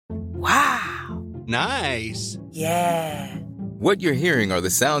Nice. Yeah. What you're hearing are the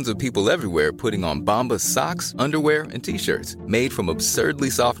sounds of people everywhere putting on Bombas socks, underwear, and T-shirts made from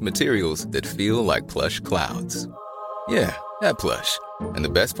absurdly soft materials that feel like plush clouds. Yeah, that plush. And the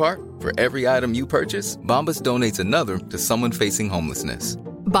best part? For every item you purchase, Bombas donates another to someone facing homelessness.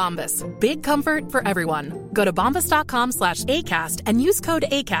 Bombas. Big comfort for everyone. Go to bombas.com/ACAST and use code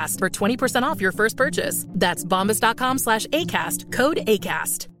ACAST for 20% off your first purchase. That's bombas.com/ACAST. Code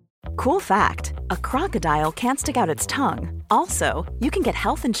ACAST. Cool fact, a crocodile can't stick out its tongue. Also, you can get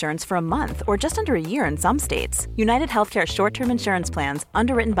health insurance for a month or just under a year in some states. United Healthcare short-term insurance plans,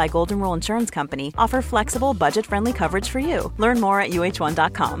 underwritten by Golden Rule Insurance Company, offer flexible, budget-friendly coverage for you. Learn more at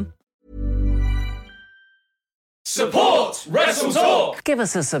uh1.com. Support Wrestle Talk! Give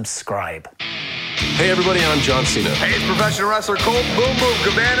us a subscribe. Hey everybody, I'm John Cena. Hey, it's professional wrestler Colt Boom Boom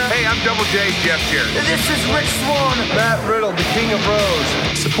Cabana. Hey, I'm Double J Jeff Jarrett. This is Rich Swann. Matt Riddle, the King of Bros.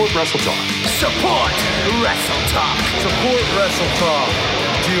 Support Wrestle Talk. Support Wrestle Talk. Support Wrestle Talk.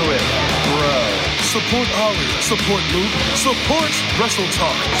 Do it, bro. Support Ollie. Support Luke. Support Wrestle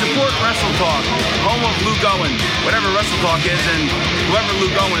Talk. Support Wrestle Talk. Home of Luke Owen. Whatever Wrestle Talk is, and whoever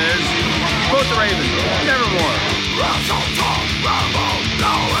Luke Owen is, quote the Raven. Nevermore. Wrestle Talk. Rambo.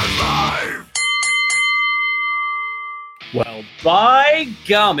 Now is live. Well, by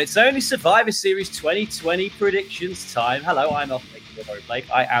gum, it's only Survivor Series 2020 predictions time. Hello, I'm Blake.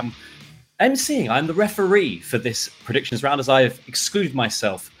 I am emceeing. I'm the referee for this predictions round, as I have excluded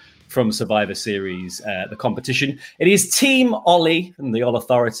myself from Survivor Series, the competition. It is Team Ollie and the All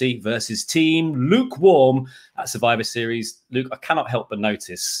Authority versus Team Lukewarm at Survivor Series. Luke, I cannot help but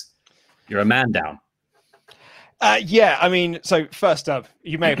notice you're a man down. Yeah, I mean, so first up,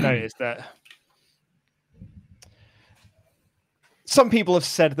 you may have noticed that some people have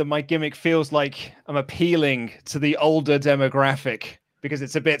said that my gimmick feels like I'm appealing to the older demographic because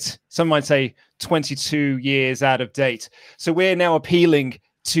it's a bit, some might say, 22 years out of date. So we're now appealing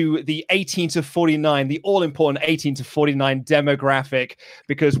to the 18 to 49, the all-important 18 to 49 demographic,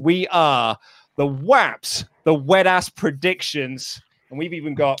 because we are the WAPs, the wet-ass predictions, and we've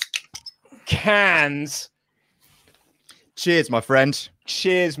even got cans. Cheers, my friend.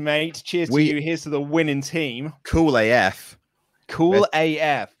 Cheers, mate. Cheers to you. Here's to the winning team. Cool AF. Cool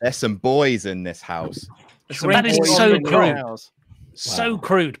AF. There's some boys in this house. That is so crude. So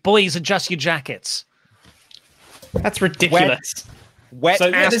crude. Boys, adjust your jackets. That's ridiculous. Wet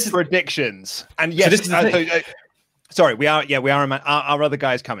ass predictions. And yes, sorry, we are a man. Our other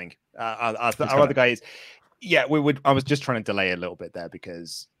guy is coming. Our other guy is. Yeah, I was just trying to delay a little bit there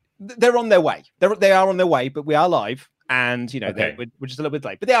because they're on their way. They are on their way, but we are live, and we're just a little bit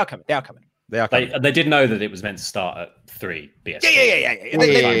late. But they are coming. They did know that it was meant to start at 3 BST.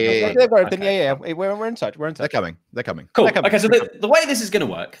 Yeah. We're in touch. They're coming. Cool. Okay, so the way this is going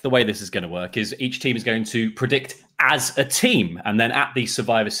to work is each team is going to predict as a team, and then at the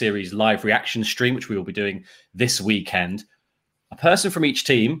Survivor Series live reaction stream, which we will be doing this weekend, a person from each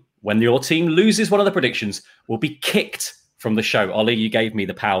team, when your team loses one of the predictions, will be kicked from the show. Ollie, you gave me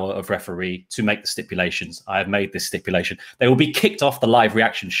the power of referee to make the stipulations. I have made this stipulation. They will be kicked off the live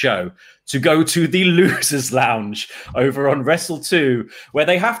reaction show to go to the Losers Lounge over on Wrestle 2, where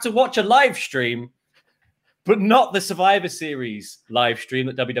they have to watch a live stream, but not the Survivor Series live stream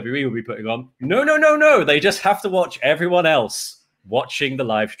that WWE will be putting on. No. They just have to watch everyone else watching the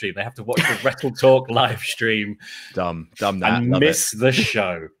live stream. They have to watch the Wrestle Talk live stream. Dumb that. And miss the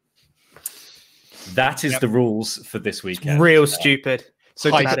show. That is the rules for this weekend. Real stupid. So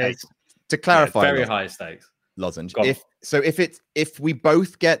to clarify, very high stakes. Lozenge. If we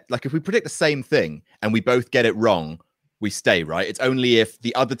both get, like, if we predict the same thing and we both get it wrong, we stay, right? It's only if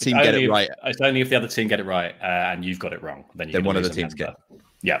the other team get it right. It's only if the other team get it right and you've got it wrong. Then one of the teams get.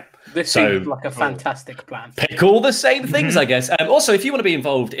 Yeah. This seems like a fantastic plan. Pick all the same things, I guess. Also, if you want to be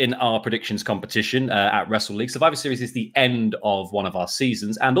involved in our predictions competition at Wrestle League, Survivor Series is the end of one of our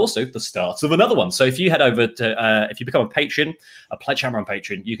seasons and also the start of another one. So if you head over to, if you become a patron, a Pledge Hammer on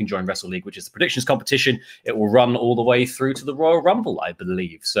Patreon, you can join Wrestle League, which is the predictions competition. It will run all the way through to the Royal Rumble, I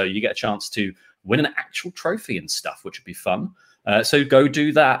believe. So you get a chance to win an actual trophy and stuff, which would be fun. So go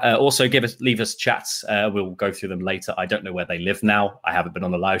do that. Also, leave us chats. We'll go through them later. I don't know where they live now. I haven't been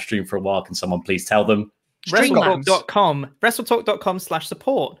on the live stream for a while. Can someone please tell them?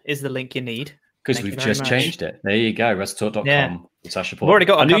 WrestleTalk.com/support is the link you need. Because we've just changed it. There you go. WrestleTalk.com/support. Already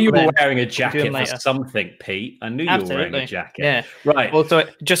got. I knew you were wearing a jacket for something, Pete. I knew you were wearing a jacket. Yeah. Right. Also,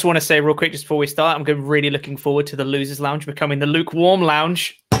 just want to say real quick, just before we start, I'm really looking forward to the Losers Lounge becoming the Lukewarm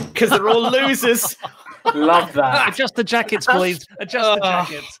Lounge because they're all losers. Love that. Adjust the jackets, please. Adjust the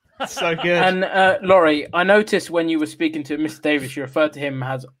jackets. So good. And Laurie, I noticed when you were speaking to Mr. Davis, you referred to him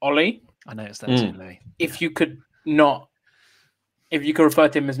as Ollie. I noticed that too, Louis. If you could refer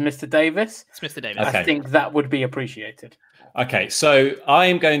to him as Mr. Davis, it's Mr. Davis. I think that would be appreciated. Okay, so I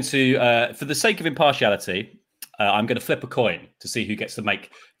am going to, for the sake of impartiality, I'm going to flip a coin to see who gets to make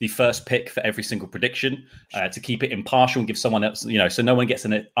the first pick for every single prediction, to keep it impartial and give someone else, so no one gets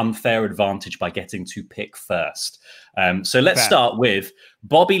an unfair advantage by getting to pick first. So let's start with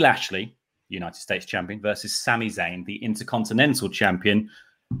Bobby Lashley, United States champion, versus Sami Zayn, the Intercontinental champion.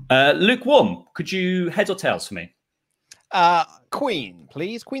 Lukewarm, could you heads or tails for me? Queen,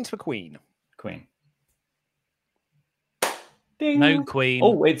 please. Queens for Queen. Queen. Ding. No Queen.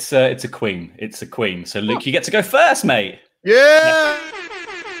 Oh, it's a Queen. It's a Queen. So Luke, you get to go first, mate. Yeah.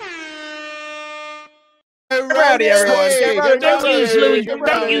 Rowdy, everyone. Don't use Louis.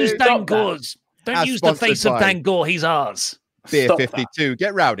 Don't use Dangors. Don't use the face of Dangor. He's ours. Beer 52.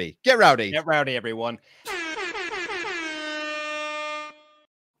 Get rowdy. Get rowdy. Get rowdy, everyone.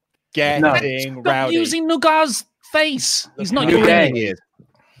 Getting rowdy. Stop using Nugar's face. He's not your enemy.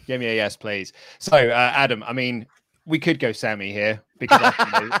 Give me a yes, please. So, Adam, I mean, we could go Sammy here because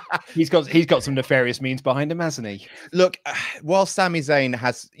he's got some nefarious means behind him, hasn't he? Look, while Sami Zayn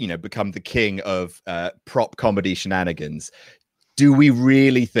has become the king of prop comedy shenanigans, do we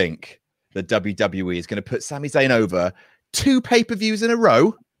really think that WWE is going to put Sami Zayn over 2 pay-per-views in a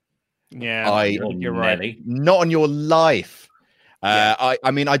row? Yeah, you're right. Not on your life.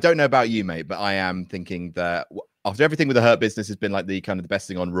 I mean, I don't know about you, mate, but I am thinking that after everything with the Hurt Business has been like the kind of the best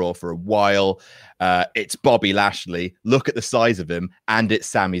thing on Raw for a while, it's Bobby Lashley. Look at the size of him, and it's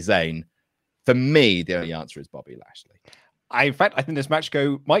Sami Zayn. For me, the only answer is Bobby Lashley. In fact, I think this match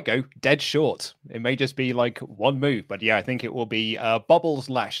might go dead short. It may just be like one move, but yeah, I think it will be Bobbles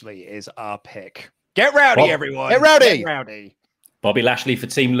Lashley is our pick. Get rowdy, everyone. Get rowdy. Get rowdy. Bobby Lashley for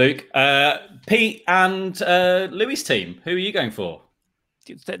Team Luke. Pete and Louis' team. Who are you going for?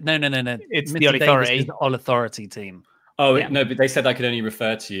 No. It's Mr. the Authority. Is the All Authority team. Oh, yeah. No, but they said I could only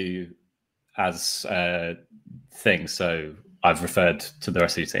refer to you as things, so I've referred to the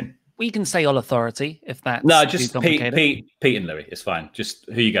rest of your team. We can say All Authority if that's just Pete and Louis. It's fine. Just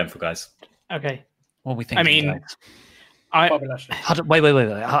who are you going for, guys? Okay. What are we thinking? I mean, Bobby Lashley. Wait.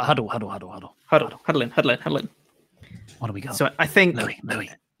 Huddle in. What do we got? So I think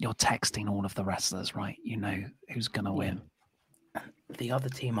Louis, you're texting all of the wrestlers, right? You know who's gonna win. The other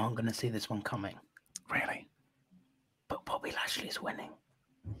team aren't going to see this one coming. Really? But Bobby Lashley's winning.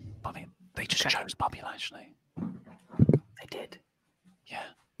 They just chose Bobby Lashley. They did. Yeah.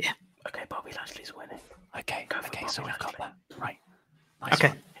 Okay, Bobby Lashley's winning. Okay, so we've got that. Right. Nice okay.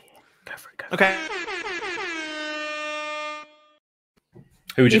 One. Go for it. Okay.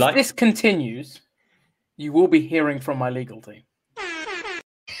 Who would you like? If this continues, you will be hearing from my legal team.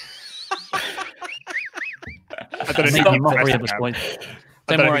 I don't know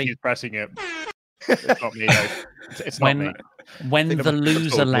worry. He's pressing it. It's not me, though. It's not me. When the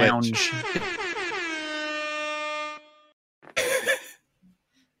loser lounge...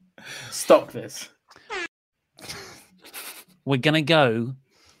 Stop this. We're going to go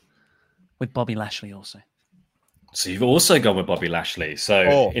with Bobby Lashley also. So you've also gone with Bobby Lashley.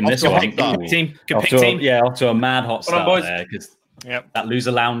 So in this one, good team. Off to a mad hot start there, because that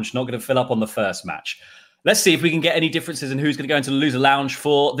loser lounge not going to fill up on the first match. Let's see if we can get any differences in who's going to go into the loser lounge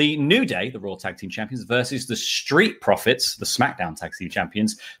for the New Day, the Raw Tag Team Champions, versus the Street Profits, the SmackDown Tag Team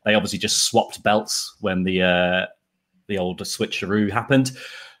Champions. They obviously just swapped belts when the old switcheroo happened.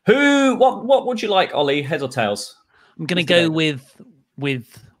 What would you like, Ollie? Heads or tails? I'm going to go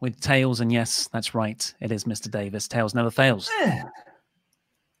with tails, and yes, that's right. It is Mr. Davis. Tails never fails.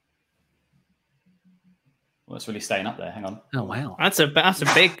 Well, it's really staying up there. Hang on. Oh wow, that's a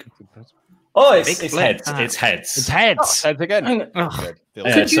big. Oh, it's heads. It's heads. It's heads. Oh, heads again.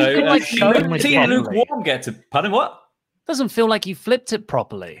 Team Lukewarm get to. Pardon, what? Doesn't feel like you flipped it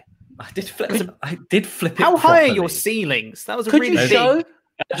properly. I did flip it. How high are your ceilings? That was a really big.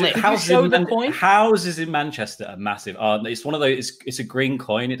 Houses in Manchester are massive. It's one of those. It's a green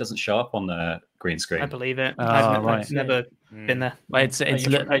coin. It doesn't show up on the green screen. I believe it. I've never been there. Well,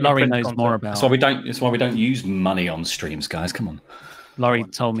 Laurie knows more about. That's why we don't use money on streams, guys. Come on. Laurie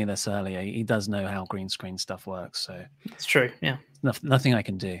told me this earlier. He does know how green screen stuff works. So it's true. Yeah. Nothing I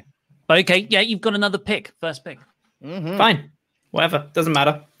can do. But okay. Yeah, you've got another pick. First pick. Mm-hmm. Fine. Whatever. Doesn't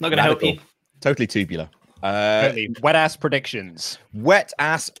matter. Not going to help you. Totally tubular. Wet ass predictions. Wet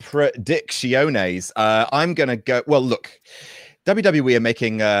ass predicciones. I'm gonna go. Well, look, WWE are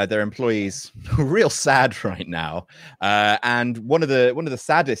making their employees real sad right now, and one of the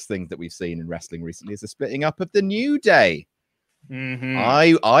saddest things that we've seen in wrestling recently is the splitting up of the New Day. Mm-hmm.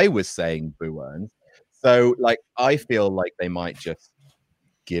 I was saying Boo Earns, so like I feel like they might just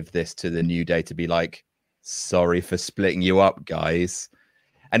give this to the New Day to be like, sorry for splitting you up, guys.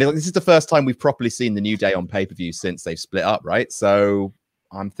 And this is the first time we've properly seen the New Day on pay-per-view since they've split up, right? So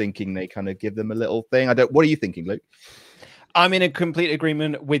I'm thinking they kind of give them a little thing. What are you thinking, Luke? I'm in a complete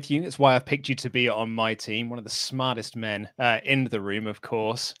agreement with you. That's why I've picked you to be on my team. One of the smartest men in the room, of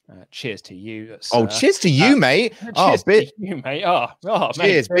course. Cheers to you, sir. Oh, cheers to you, mate. Cheers to you, mate. Cheers,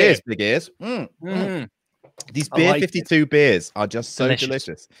 mate. beers, big ears. These Beer 52 beers are just so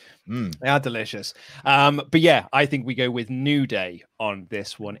delicious. They are delicious. But yeah, I think we go with New Day on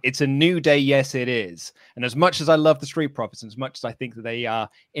this one. It's a New Day, yes, it is. And as much as I love the Street Profits, and as much as I think that they are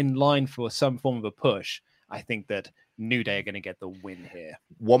in line for some form of a push, I think that New Day are going to get the win here.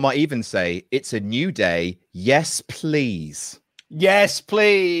 One might even say it's a New Day. Yes, please. Yes,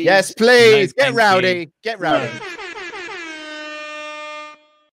 please. Yes, please. No, get rowdy. Get rowdy.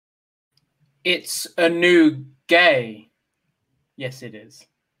 It's a new gay. Yes, it is.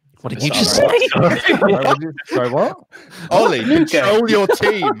 What did you just say? Sorry, what? Ollie, control your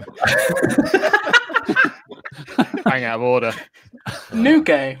team. Hang out of order. New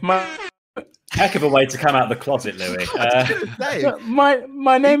gay. Heck of a way to come out of the closet, Louis.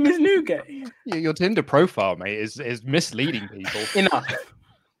 My name is New Gay. Your Tinder profile, mate, is misleading people. Enough.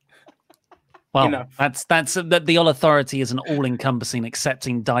 Well, that's the All Authority is an all-encompassing,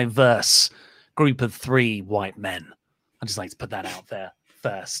 accepting, diverse group of 3 white men. I just like to put that out there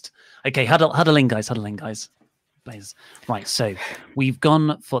first. Okay, huddle in, guys. Please. Right, so we've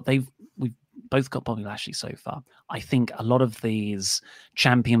both got Bobby Lashley so far. I think a lot of these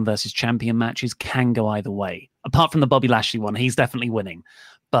champion versus champion matches can go either way. Apart from the Bobby Lashley one, he's definitely winning.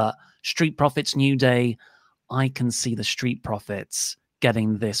 But Street Profits, New Day, I can see the Street Profits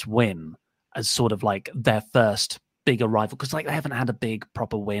getting this win as sort of like their first big arrival, because like they haven't had a big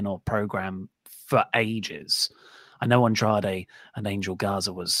proper win or program for ages. I know Andrade and Angel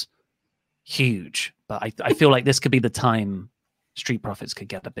Garza was huge, but I feel like this could be the time Street Profits could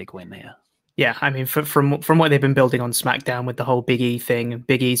get a big win here. Yeah, I mean, from what they've been building on SmackDown with the whole Big E thing,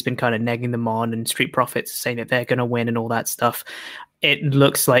 Big E's been kind of negging them on, and Street Profits saying that they're going to win and all that stuff. It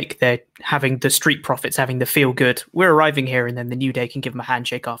looks like they're having the Street Profits having the feel good. We're arriving here, and then the New Day can give them a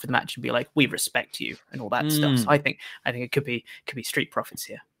handshake after the match and be like, "We respect you" and all that stuff. So I think it could be Street Profits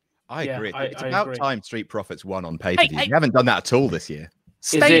here. I agree. It's I about agree. time Street Profits won on pay-per-view. You haven't done that at all this year.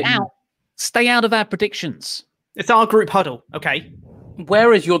 Stay out of our predictions. It's our group huddle, okay?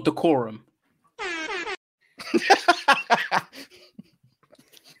 Where is your decorum?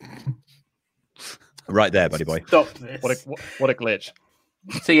 Right there, buddy boy. Stop this. What a glitch.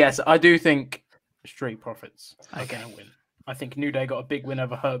 So yes, I do think Street Profits are going to win. I think New Day got a big win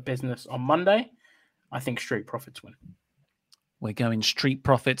over Hurt Business on Monday. I think Street Profits win. We're going Street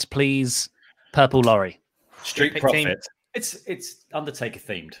Profits, please. Purple Lorry. Street Profits. It's Undertaker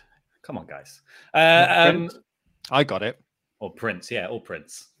themed. Come on, guys. I got it. Or Prince, yeah, or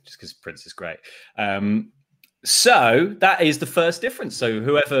Prince, just because Prince is great. So that is the first difference. So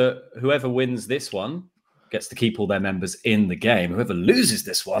whoever wins this one gets to keep all their members in the game. Whoever loses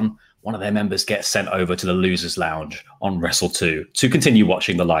this one of their members gets sent over to the Losers Lounge on Wrestle 2 to continue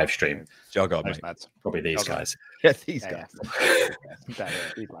watching the live stream. Jog on, mate. Probably these guys. Yeah, these guys.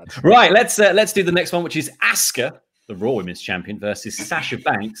 Right, let's do the next one, which is Asuka, the Raw Women's Champion, versus Sasha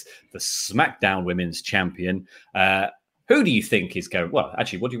Banks, the SmackDown Women's Champion. Who do you think is going? Well,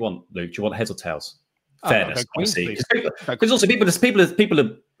 actually, what do you want, Luke? Do you want heads or tails? Fairness, because also people are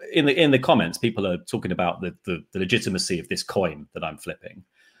in the comments. People are talking about the legitimacy of this coin that I'm flipping.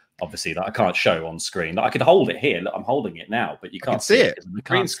 Obviously, that I can't show on screen. I could hold it here. Look, I'm holding it now, but you can't see it. I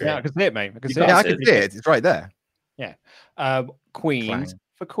can see it, mate. I can see it. It's right there. Yeah. Queen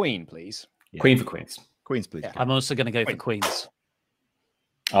for Queen, please. Yeah. Queen for Queens. Queens, please. Yeah. I'm also going to go for Queens.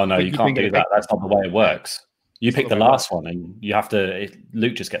 Oh no, you can't do that. That's not the way it works. You pick the last one, and you have to.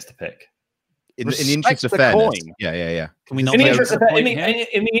 Luke just gets to pick. In the interest of fairness, yeah. Can we not? In the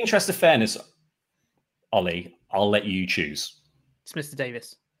interest of fairness, Ollie, I'll let you choose. It's Mr.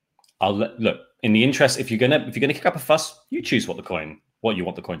 Davis. Look. In the interest, if you're gonna kick up a fuss, you choose what you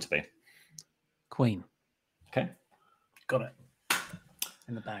want the coin to be. Queen. Okay. Got it.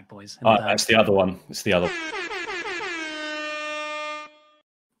 In the bag, boys. That's the other one. It's the other.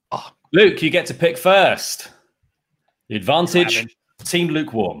 Oh, Luke, you get to pick first. The advantage, Team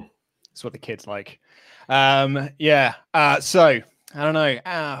Lukewarm. That's what the kids like. Yeah. So I don't know.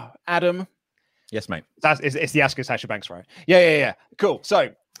 Adam. Yes, mate. It's the Asuka Sasha Banks, right? Yeah. Cool. So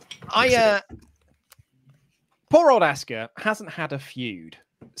poor old Asuka hasn't had a feud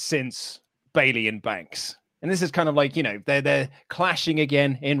since Bayley and Banks. And this is kind of like, they're clashing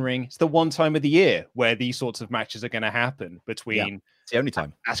again in ring. It's the one time of the year where these sorts of matches are going to happen between the only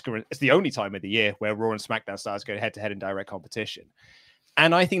time. Asuka, it's the only time of the year where Raw and SmackDown stars go head to head in direct competition.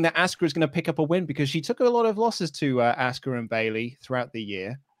 And I think that Asuka is going to pick up a win because she took a lot of losses to Asuka and Bayley throughout the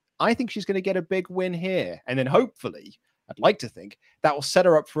year. I think she's going to get a big win here. And then hopefully, I'd like to think, that will set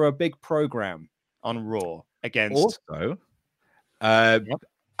her up for a big program on Raw against... Also,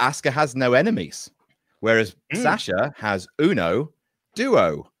 Asuka has no enemies, whereas Sasha has Uno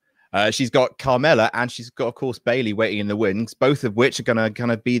Duo. She's got Carmella and she's got, of course, Bayley waiting in the wings, both of which are going to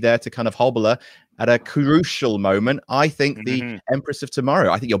kind of be there to kind of hobble her at a crucial moment. I think the Empress of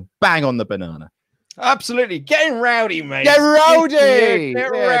Tomorrow. I think you're bang on the banana. Absolutely. Getting rowdy, mate. Get rowdy.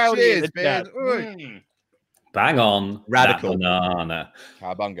 Get rowdy. Cheers, bang on. Radical. Banana.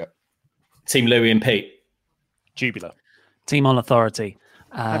 Cowabunga. Team Louie and Pete. Tubular. Team on authority.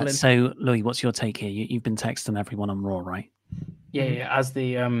 So, Louis, what's your take here? You've been texting everyone on Raw, right? Yeah. As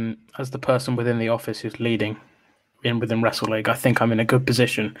the person within the office who's leading within Wrestle League, I think I'm in a good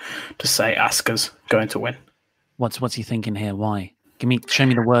position to say Asuka's going to win. What's he thinking here? Why? Show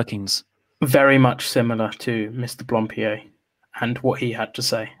me the workings. Very much similar to Mr. Blompier and what he had to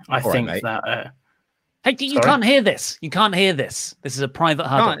say. I think that. Hey, you can't hear this. You can't hear this. This is a private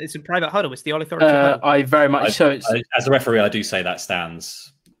huddle. It's a private huddle. It's the All Authority huddle. I very much so. As a referee, I do say that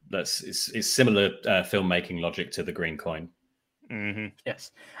stands. It's similar filmmaking logic to the green coin. Mm-hmm. Yes.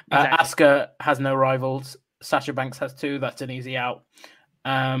 Asuka has no rivals. Sasha Banks has 2. That's an easy out.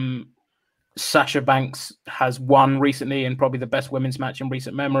 Sasha Banks has won recently in probably the best women's match in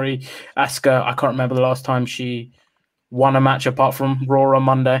recent memory. Asuka, I can't remember the last time she won a match apart from Raw on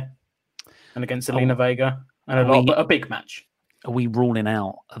Monday and against Zelina Vega and a big match. Are we ruling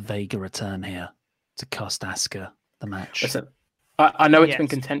out a Vega return here to cost Asuka the match? Listen, I know it's been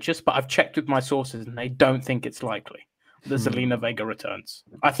contentious, but I've checked with my sources and they don't think it's likely that Zelina Vega returns.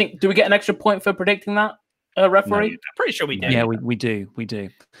 I think, do we get an extra point for predicting that, referee? No, I'm pretty sure we do. Yeah, we do. We do.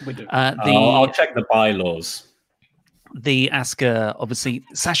 I'll check the bylaws. The Asuka, obviously,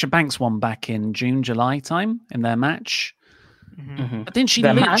 Sasha Banks won back in June, July time in their match. Mm-hmm. But didn't she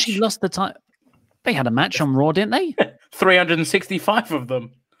lose? She lost the time. They had a match on Raw, didn't they? 365 of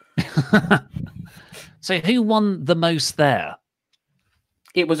them. So who won the most there?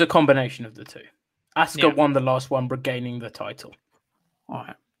 It was a combination of the two. Asuka won the last one, regaining the title. All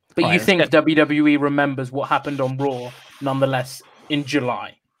right. But you think WWE remembers what happened on Raw, nonetheless, in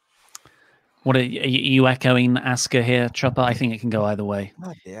July? What are you echoing Asuka here, Chopper? I think it can go either way.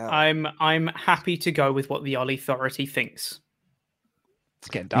 Oh, yeah. I'm happy to go with what the All Authority thinks. It's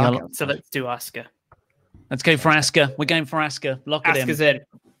getting dark. So let's do Asuka. Let's go for Asuka. We're going for Asuka. Lock it in. Asuka's in.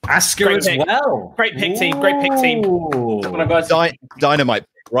 Asuka as well. Great pick team. Great pick team. Dynamite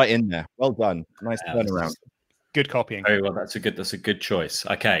right in there. Well done. Nice turnaround. Good copying. Very well. That's a good choice.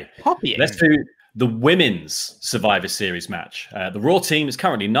 Okay. Copying. Let's do the women's Survivor Series match. The Raw team is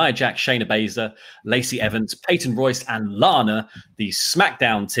currently Nia Jax, Shayna Baszler, Lacey Evans, Peyton Royce, and Lana. The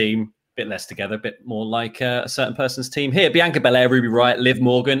SmackDown team, a bit less together, a bit more like a certain person's team here. Bianca Belair, Ruby Riott, Liv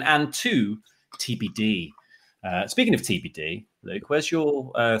Morgan, and 2 TBD. Speaking of TBD, Luke, where's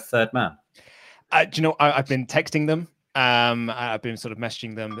your third man? Do you know, I've been texting them. I've been sort of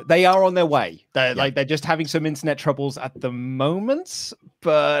messaging them. They are on their way. They're just having some internet troubles at the moment,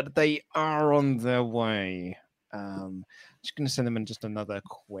 but they are on their way. Just going to send them in just another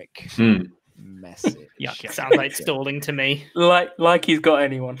quick message. Yeah, it sounds like stalling to me. Like he's got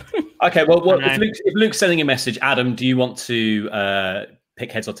anyone. Okay, well if Luke's sending a message, Adam, do you want to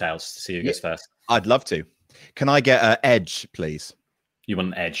pick heads or tails to see who goes first? I'd love to. Can I get an edge, please? You want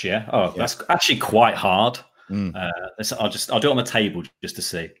an edge, yeah? Oh, that's actually quite hard. I'll do it on the table just to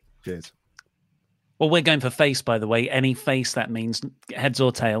see. Cheers. Well, we're going for face, by the way. Any face, that means heads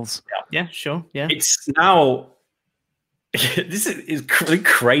or tails. Yeah, sure. Yeah. It's now. This is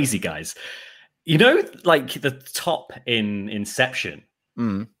crazy, guys. You know, like the top in Inception,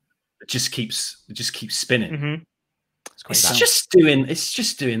 it just keeps spinning. Mm-hmm. It's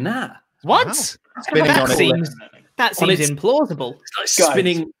just doing that. What? Wow. That seems implausible. It's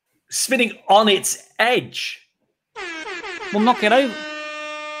like spinning on its edge. We'll knock it over.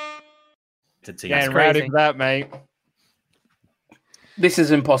 Getting rowdy for that, mate. This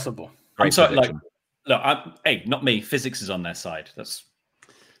is impossible. I'm sorry, look, hey, not me. Physics is on their side.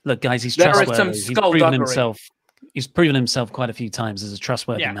 Look, guys, he's there trustworthy. Is some He's proven himself quite a few times as a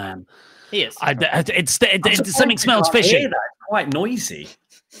trustworthy man. He is. Something smells fishy. It's quite noisy.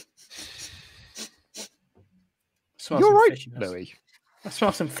 You're right, Louis. I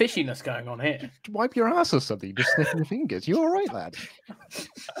smell some fishiness going on here. Wipe your ass or something. You're just sniffing your fingers. You all right, lad?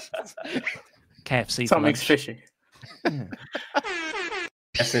 KFC. Something's fishy.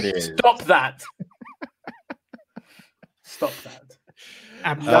 Yes, it is. Stop that. Stop that.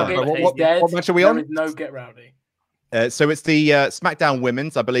 What match are we on? There is no Get Rowdy. So it's the SmackDown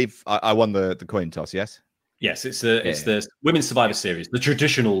Women's. I believe I won the coin toss. Yes. Yes, it's the Women's Survivor Series, the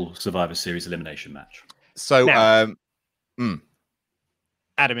traditional Survivor Series elimination match. So, now,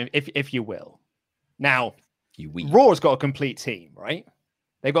 Adam, if you will, now Raw's got a complete team, right?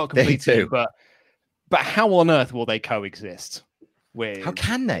 They've got a complete team, but how on earth will they coexist? With how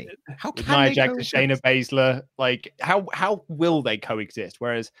can they? How can Nia they Jax and Shayna Baszler? Like, how will they coexist?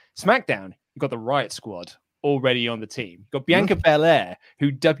 Whereas SmackDown, you've got the Riot Squad already on the team. You've got Bianca Belair,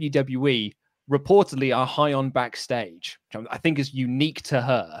 who WWE reportedly are high on backstage, which I think is unique to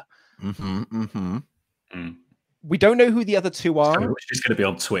her. We don't know who the other two are. She's going to be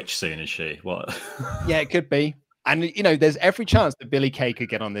on Twitch soon, is she? What? Yeah, it could be. And, there's every chance that Billie Kay could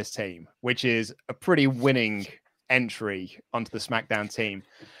get on this team, which is a pretty winning entry onto the SmackDown team.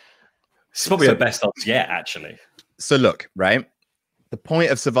 It's probably the best odds yet, actually. So look, right? The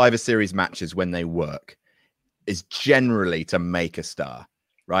point of Survivor Series matches when they work is generally to make a star,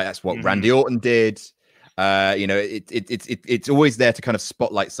 right? That's what Randy Orton did. It's always there to kind of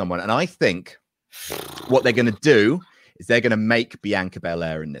spotlight someone. And I think what they're going to do is they're going to make Bianca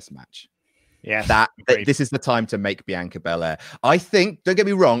Belair in this match. Yeah, this is the time to make Bianca Belair. I think, don't get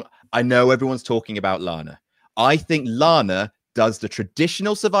me wrong, I know everyone's talking about Lana. I think Lana does the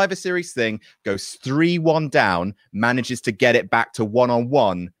traditional Survivor Series thing, goes 3-1 down, manages to get it back to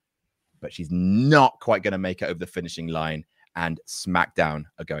 1-on-1, but she's not quite going to make it over the finishing line, and SmackDown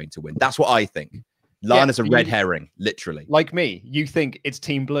are going to win. That's what I think. Lana's a red herring, literally. Like me, you think it's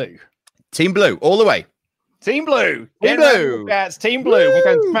Team Blue. Team Blue, all the way. Team Blue. Team Blue. That's Team Blue. We're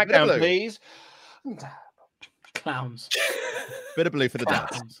going to SmackDown, please. Clowns. Bit of blue for the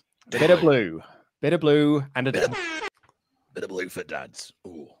dads. Bit of blue. Bit of blue and a dab. Bit of blue for dads.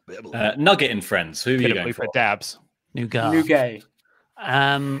 Ooh, bit of blue. Nugget and Friends. Who are you going for? Dabs. Nougat.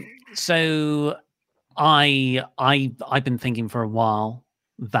 So I've been thinking for a while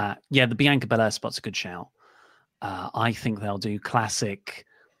that the Bianca Belair spot's a good shout. I think they'll do classic.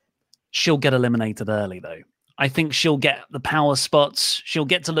 She'll get eliminated early though. I think she'll get the power spots. She'll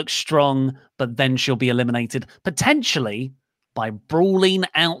get to look strong, but then she'll be eliminated potentially by brawling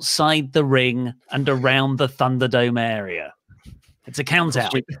outside the ring and around the Thunderdome area. It's a count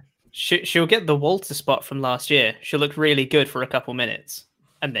out. She'll get the Walter spot from last year. She'll look really good for a couple minutes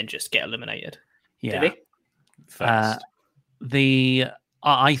and then just get eliminated. Yeah. Did he?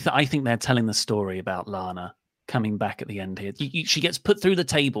 I think they're telling the story about Lana coming back at the end here. She gets put through the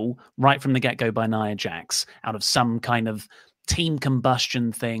table right from the get-go by Nia Jax out of some kind of team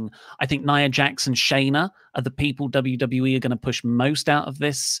combustion thing. I think Nia Jax and Shayna are the people WWE are going to push most out of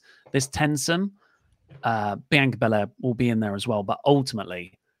this tensome. Bianca Belair will be in there as well, but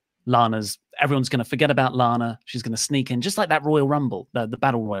ultimately everyone's going to forget about Lana. She's going to sneak in just like that Royal Rumble, the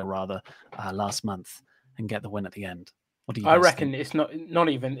Battle Royal rather, last month, and get the win at the end. What do you guys I reckon think? It's not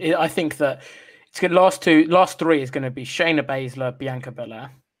even. I think that it's good. Last three is going to be Shayna Baszler, Bianca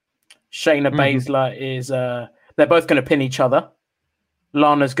Belair. Shayna Baszler is they're both going to pin each other.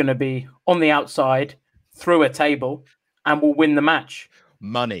 Lana's going to be on the outside through a table and will win the match.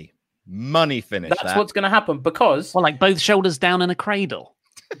 Money finish. That's what's going to happen because like both shoulders down in a cradle.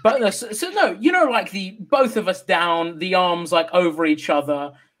 But so no, like the both of us down, the arms like over each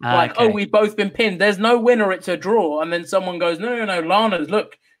other. We've both been pinned. There's no winner. It's a draw. And then someone goes, no. Lana's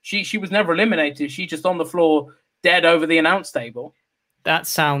look. She was never eliminated. She's just on the floor, dead over the announce table. That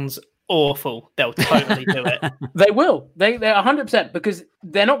sounds awful. They'll totally do it. They will. They're 100% because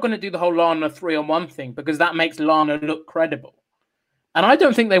they're not going to do the whole Lana 3-on-1 thing because that makes Lana look credible. And I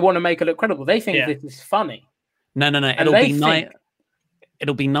don't think they want to make her look credible. They think this is funny. No.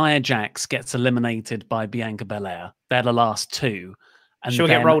 It'll be Nia Jax gets eliminated by Bianca Belair. They're the last two. And she'll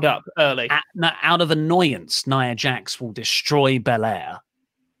get rolled up early. Out of annoyance, Nia Jax will destroy Belair.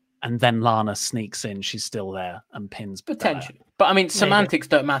 And then Lana sneaks in. She's still there and pins potentially. But I mean, semantics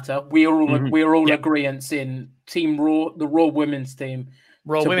don't matter. We are all agreeance in Team Raw, the Raw Women's team.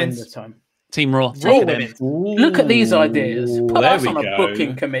 Raw Women's this time. Team Raw. Raw Women's. Look at these ideas. Put us on a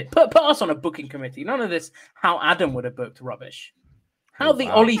booking committee. Put us on a booking committee. None of this. How Adam would have booked rubbish. How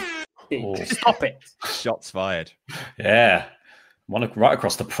Ollie. Stop it. Shots fired. Yeah. One right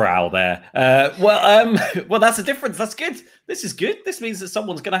across the prow there. Well, that's a difference. That's good. This is good. This means that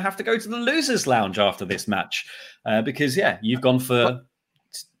someone's going to have to go to the losers' lounge after this match, because you've gone for.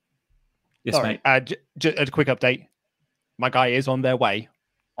 Yes, mate. Just a quick update. My guy is on their way.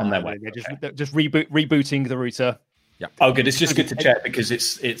 They're just rebooting the router. Yeah. Oh, good. It's just good to check because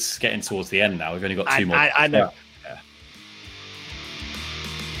it's getting towards the end now. We've only got two more. I know. Yeah.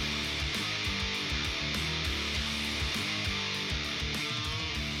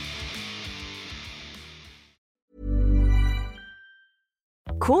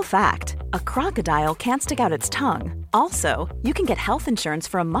 Cool fact, a crocodile can't stick out its tongue. Also, you can get health insurance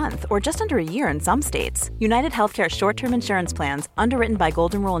for a month or just under a year in some states. United Healthcare short-term insurance plans, underwritten by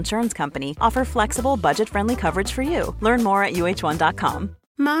Golden Rule Insurance Company, offer flexible, budget-friendly coverage for you. Learn more at uh1.com.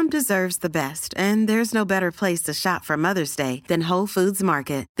 Mom deserves the best, and there's no better place to shop for Mother's Day than Whole Foods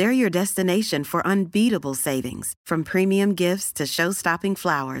Market. They're your destination for unbeatable savings, from premium gifts to show-stopping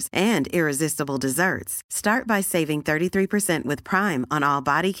flowers and irresistible desserts. Start by saving 33% with Prime on all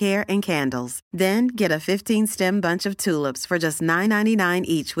body care and candles. Then get a 15-stem bunch of tulips for just $9.99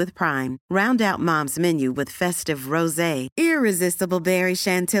 each with Prime. Round out Mom's menu with festive rosé, irresistible berry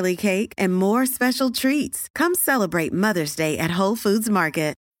chantilly cake, and more special treats. Come celebrate Mother's Day at Whole Foods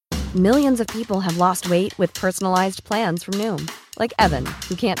Market. Millions of people have lost weight with personalized plans from Noom. Like Evan,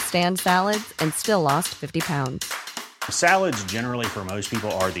 who can't stand salads and still lost 50 pounds. Salads generally for most people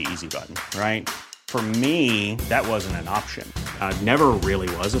are the easy button, right? For me, that wasn't an option. I never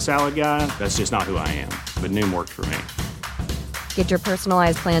really was a salad guy. That's just not who I am. But Noom worked for me. Get your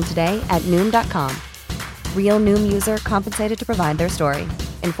personalized plan today at Noom.com. Real Noom user compensated to provide their story.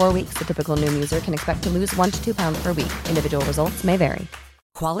 In 4 weeks, the typical Noom user can expect to lose 1 to 2 pounds per week. Individual results may vary.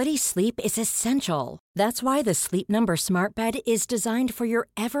 Quality sleep is essential. That's why the Sleep Number Smart Bed is designed for your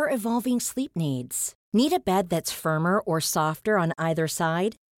ever-evolving sleep needs. Need a bed that's firmer or softer on either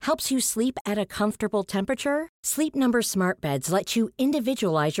side? Helps you sleep at a comfortable temperature? Sleep Number Smart Beds let you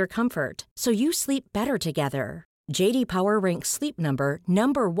individualize your comfort, so you sleep better together. J.D. Power ranks Sleep Number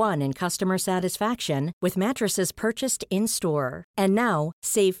number 1 in customer satisfaction with mattresses purchased in-store. And now,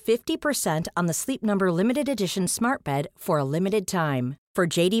 save 50% on the Sleep Number Limited Edition Smart Bed for a limited time. For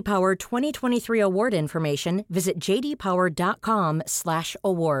J.D. Power 2023 award information, visit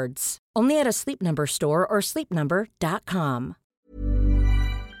jdpower.com/awards. Only at a Sleep Number store or sleepnumber.com.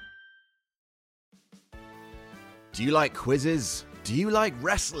 Do you like quizzes? Do you like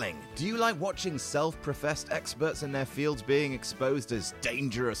wrestling? Do you like watching self-professed experts in their fields being exposed as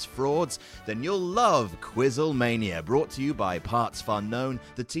dangerous frauds? Then you'll love Quizzlemania, brought to you by Parts Fun Known,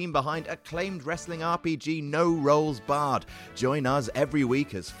 the team behind acclaimed wrestling RPG No Rolls Barred. Join us every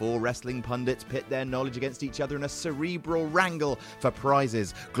week as 4 wrestling pundits pit their knowledge against each other in a cerebral wrangle for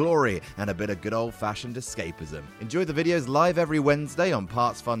prizes, glory, and a bit of good old-fashioned escapism. Enjoy the videos live every Wednesday on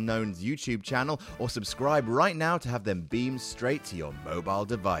Parts Fun Known's YouTube channel, or subscribe right now to have them beamed straight to your mobile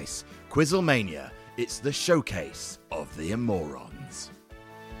device. Quizzlemania, it's the showcase of the immorons.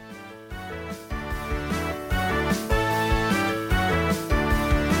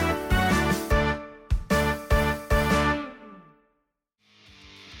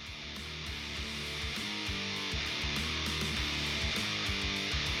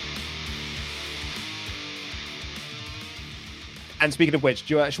 And speaking of which,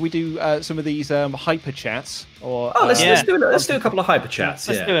 should we do some of these hyper chats? Or let's do a couple of hyper chats.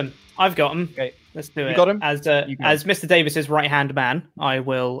 Let's do them. I've got them. Okay, let's do it. You got them? As Mr. Davis's right hand man, I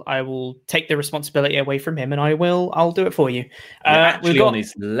will take the responsibility away from him, and I'll do it for you. You're actually on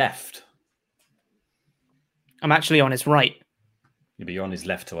his left. I'm actually on his right. Yeah, but you're on his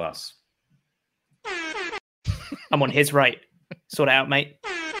left to us. I'm on his right. Sort it out, mate.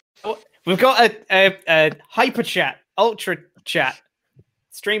 We've got a hyper chat, ultra chat,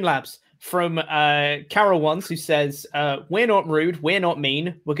 Streamlabs from Carol Ones, who says, we're not rude, we're not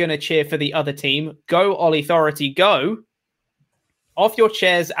mean, we're going to cheer for the other team. Go, Ollie Authority, go. Off your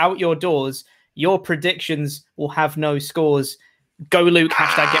chairs, out your doors. Your predictions will have no scores. Go, Luke,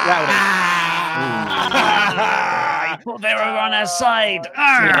 hashtag get rowdy. I thought they were on our side.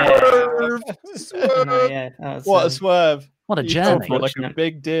 What a swerve. What a journey. Like a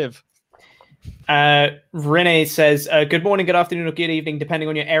big div. Renee says, good morning, good afternoon, or good evening, depending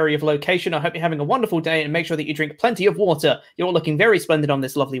on your area of location. I hope you're having a wonderful day, and make sure that you drink plenty of water. You're all looking very splendid on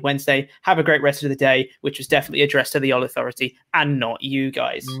this lovely Wednesday. Have a great rest of the day, which was definitely addressed to the All Authority and not you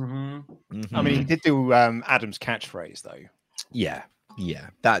guys. Mm-hmm. Mm-hmm. I mean, he did do Adam's catchphrase though. Yeah,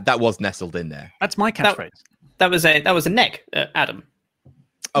 that was nestled in there. That's my catchphrase. That was a neck, Adam.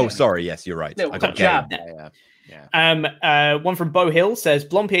 Oh, sorry. Yes, you're right. I got jab. Yeah. One from Bo Hill says,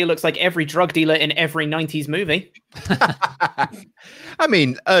 Blompier looks like every drug dealer in every 90s movie. I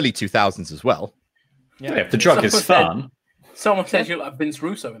mean, early 2000s as well. Yeah, the drug is fun. Someone says you like Vince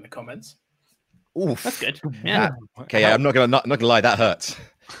Russo in the comments. Oof. That's good. Yeah. Okay, I'm not gonna lie, that hurts.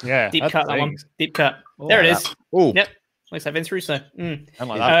 Yeah. Deep cut, that one. Deep cut. There it is. Oh. Yep. Looks like Vince Russo. Like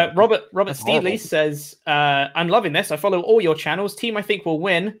that. Robert Steedley says, I'm loving this. I follow all your channels. Team I think will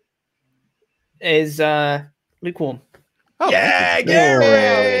win is lukewarm. Oh, yeah, Gary!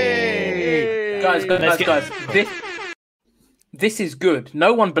 Guys. This is good.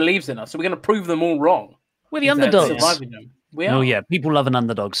 No one believes in us, so we're going to prove them all wrong. We're the underdogs. Surviving them. We Oh are. yeah, people love an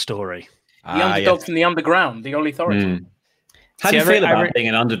underdog story. The underdog from the underground, the All Authority. How do you feel about being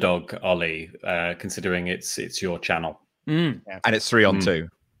an underdog, Ollie? Considering it's your channel, and it's 3-on-2.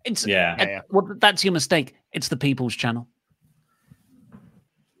 It's yeah. Well, that's your mistake. It's the people's channel.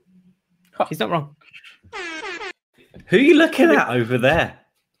 He's not wrong. Who are you looking at over there?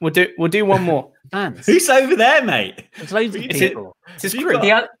 We'll do one more. Fans. Who's over there, mate? There's loads of people.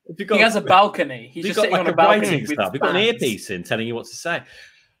 He has a balcony. He's just sitting on a balcony. We've got an earpiece in telling you what to say.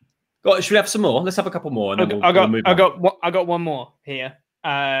 Should we have some more? Let's have a couple more. And then I we'll move on. got one more here.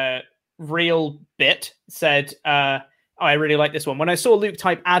 Real Bit said, I really like this one. When I saw Luke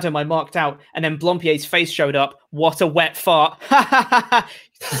type Adam, I marked out, and then Blompier's face showed up. What a wet fart.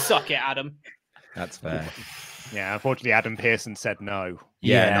 Suck it, Adam. That's fair. Yeah, unfortunately, Adam Pearson said no.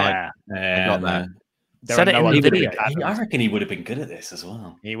 I got that. Said it in the video. I reckon he would have been good at this as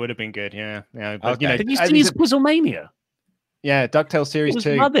well. He would have been good, yeah. But, Okay. Did you see his Quizzlemania? Yeah, DuckTales It Series was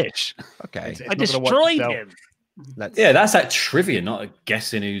 2. rubbish. Okay. I destroyed him. Yeah, that's like trivia, not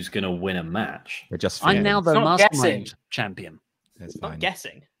guessing who's going to win a match. We're just I'm now the mastermind champion. It's not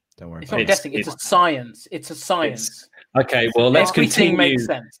guessing. Don't worry. It's not guessing. It's a science. It's a science. Okay, well, let's Everything continue. makes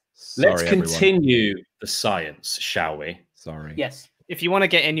sense. Let's continue the science, shall we? Sorry. Yes. If you want to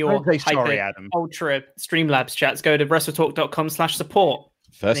get in your Adam. ultra Streamlabs chats, go to wrestletalk.com/support.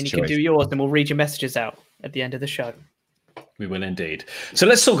 First then you choice. can do yours, and we'll read your messages out at the end of the show. We will indeed. So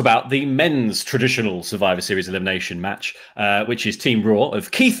let's talk about the men's traditional Survivor Series elimination match, which is Team Raw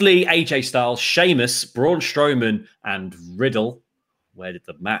of Keith Lee, AJ Styles, Sheamus, Braun Strowman, and Riddle. Where did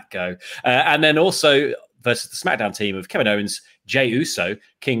the mat go? And then also versus the SmackDown team of Kevin Owens, Jey Uso,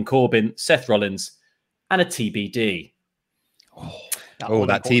 King Corbin, Seth Rollins, and a TBD. Oh,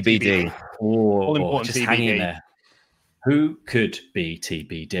 that TBD. All important just TBD. hang in there. Who could be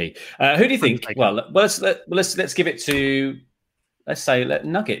TBD? Who do you think? Well, let's give it to, let's say,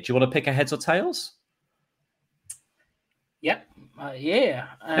 Nugget. Do you want to pick a heads or tails? Yep. Yeah.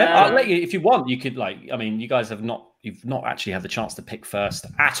 I'll let you, if you want. You could you guys you've not actually had the chance to pick first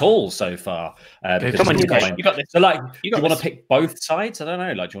at all so far. Come on, you got this. So, do you want to pick both sides? I don't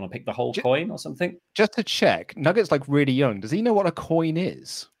know. Do you want to pick the whole coin or something? Just to check, Nugget's really young. Does he know what a coin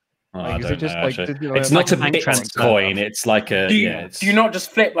is? I is don't it just know, actually. does, It's not a Bitcoin. It's like a. Do you not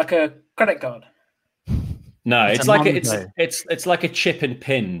just flip like a credit card? No, It's it's a like Monzo. it's like a chip and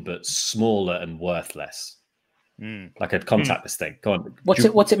pin, but smaller and worthless. Like a contactless thing. Go on.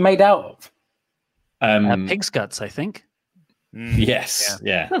 What's it made out of? Pig's guts, I think. Yes.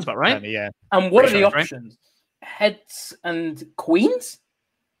 Yeah. That's about right. Yeah. And what are the Right. options? Heads and queens?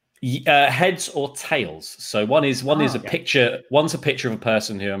 Heads or tails. So one is a picture. One's a picture of a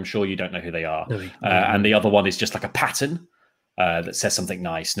person who I'm sure you don't know who they are, and the other one is just like a pattern that says something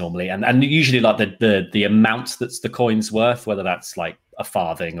nice normally, and usually like the amount that's the coin's worth, whether that's like a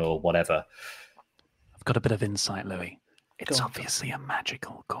farthing or whatever. I've got a bit of insight, Louis. It's obviously a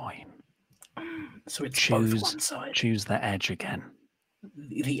magical coin. So it's both one side. Choose the edge again.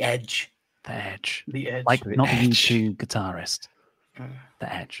 The edge. The edge. The edge. Like The not the edge. U2 guitarist.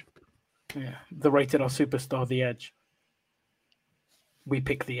 The edge. Yeah. The Rated R superstar, The Edge. We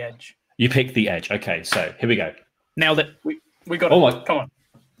pick The Edge. You pick the edge. Okay, so here we go. Nailed it. We got it. Come on.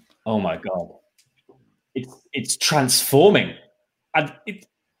 Oh my god. It's transforming. And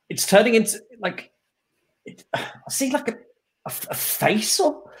it's turning into like I see like a face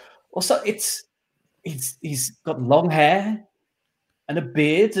or so. He's got long hair and a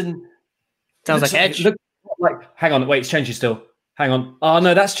beard and sounds like Edge. Hang on, wait, it's changing still. Hang on. Oh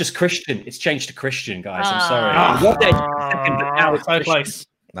no, that's just Christian. It's changed to Christian, guys. I'm sorry. It was Edge for a second, but now it's so Christian. close.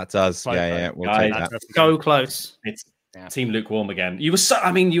 That's us. Yeah. We'll Guys, take that. So close. It's Team Lukewarm again. You were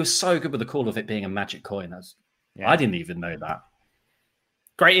so good with the call of it being a magic coin. I didn't even know that.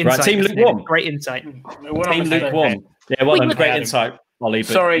 Great insight. Right, Team Lukewarm. Great insight. Team Lukewarm. Yeah, well done. Great insight, Ollie.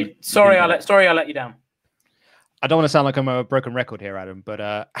 But Sorry, I let you down. I don't want to sound like I'm a broken record here, Adam,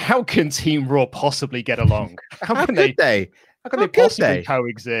 but how can Team Raw possibly get along? How can they possibly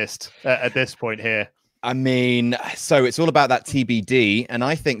coexist at this point here? I mean, so it's all about that TBD, and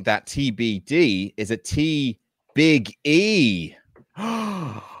I think that TBD is a T Big E.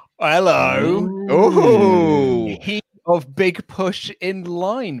 Hello. Oh, He of Big Push in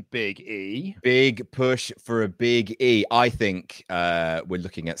line, Big E. Big push for a Big E. I think we're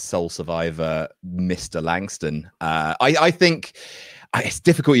looking at Soul Survivor, Mr. Langston. I think it's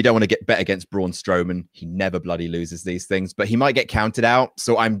difficult. You don't want to get bet against Braun Strowman. He never bloody loses these things, but he might get counted out.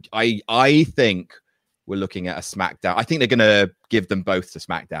 So I think we're looking at a SmackDown. I think they're going to give them both to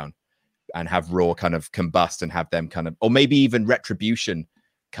SmackDown and have Raw kind of combust and have them kind of, or maybe even Retribution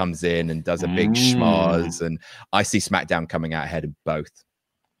comes in and does a big schmoz, and I see SmackDown coming out ahead of both.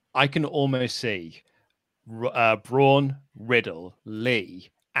 I can almost see Braun, Riddle, Lee,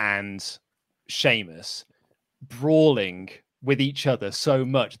 and Sheamus brawling with each other so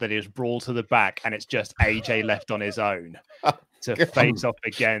much that it's brawl to the back, and it's just AJ left on his own to face off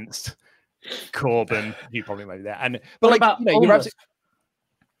against Corbin. You probably made that. And but what like,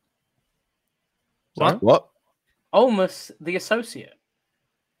 about What? Almost the associate.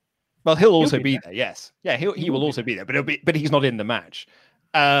 Well, he'll also be there. Yes, yeah, he will also be there, but he's not in the match.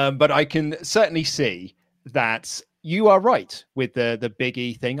 But I can certainly see that you are right with the Big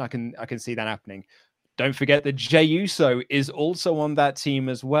E thing. I can see that happening. Don't forget that Jey Uso is also on that team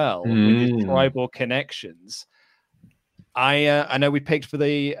as well with his tribal connections. I know we picked for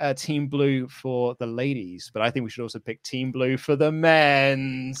the Team Blue for the ladies, but I think we should also pick Team Blue for the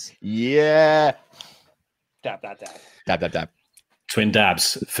men's. Yeah. Dab, dab, dab. Dab, dab, dab. Twin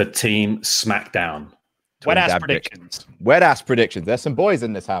dabs for Team SmackDown. Wet ass predictions. Wet ass predictions. There's some boys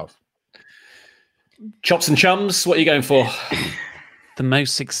in this house. Chops and chums, what are you going for? The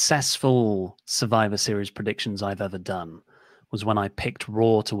most successful Survivor Series predictions I've ever done was when I picked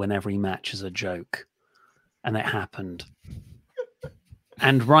Raw to win every match as a joke. And it happened.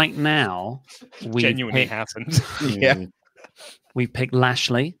 And right now, we genuinely happened. Yeah. We've picked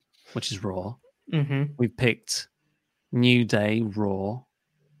Lashley, which is Raw. Mm-hmm. We've picked New Day, Raw.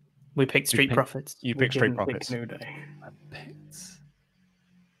 We picked Street Profits. You picked Street Profits. New Day. I picked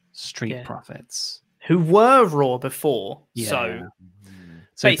Street Profits. Who were Raw before. Yeah.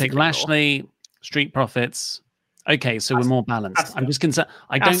 So we picked Lashley, Street Profits. Okay, so we're more balanced. I'm just concerned.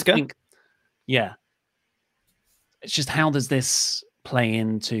 I don't think. Yeah. It's just how does this play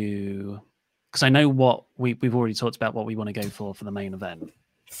into? Because I know what we've already talked about what we want to go for the main event.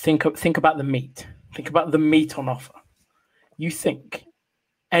 Think about the meat. Think about the meat on offer. You think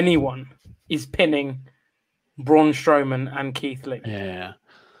anyone is pinning Braun Strowman and Keith Lee? Yeah.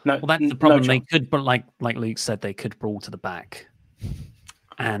 No. Well, that's the problem. They could, but like Luke said, they could brawl to the back.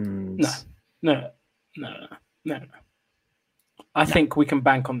 And no. I think we can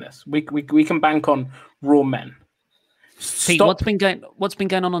bank on this. We can bank on Raw men. Pete, what's been going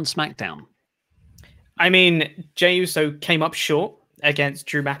on SmackDown? I mean, Jey Uso came up short against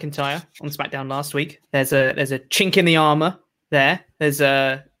Drew McIntyre on SmackDown last week. There's a chink in the armor there. There's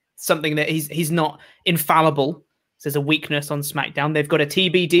something that he's not infallible. There's a weakness on SmackDown. They've got a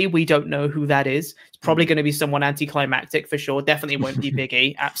TBD. We don't know who that is. It's probably going to be someone anticlimactic for sure. Definitely won't be Big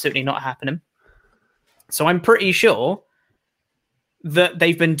E. Absolutely not happening. So I'm pretty sure that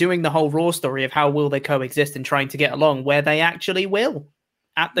they've been doing the whole Raw story of how will they coexist and trying to get along, where they actually will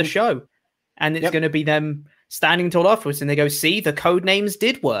at the show. And it's going to be them standing tall afterwards and they go, see, the code names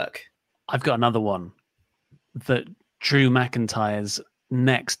did work. I've got another one. That Drew McIntyre's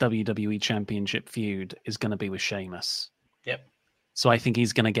next WWE Championship feud is going to be with Sheamus. Yep. So I think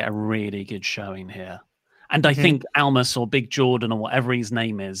he's going to get a really good showing here. And I think Almas or Big Jordan or whatever his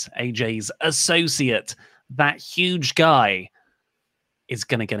name is, AJ's associate, that huge guy, is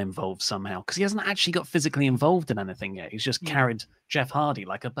going to get involved somehow because he hasn't actually got physically involved in anything yet. He's just carried Jeff Hardy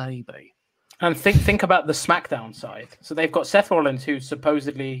like a baby. And think about the SmackDown side. So they've got Seth Rollins, who's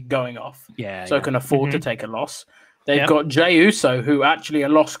supposedly going off, can afford to take a loss. They've got Jey Uso, who actually a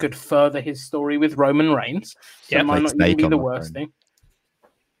loss could further his story with Roman Reigns. So it might not even be the worst thing.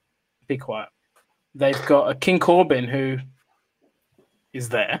 Be quiet. They've got a King Corbin, who is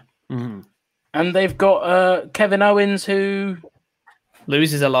there. Mm. And they've got Kevin Owens, who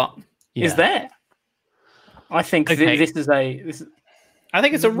loses a lot. Is there? I think this is I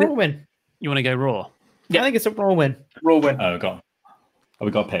think it's a Raw win. You want to go Raw? Yeah, I think it's a Raw win. Raw win. Oh,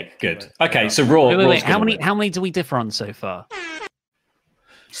 we got a pick. Good. Okay, so Raw. Wait. How many do we differ on so far?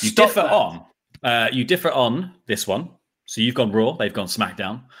 You differ on this one. So you've gone Raw. They've gone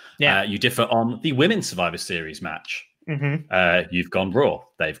SmackDown. Yeah. You differ on the Women's Survivor Series match. Mm-hmm. You've gone Raw.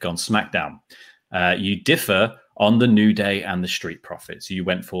 They've gone SmackDown. You differ on the New Day and the Street Profits. You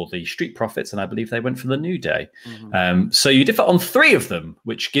went for the Street Profits, and I believe they went for the New Day. Mm-hmm. So you differ on 3 of them,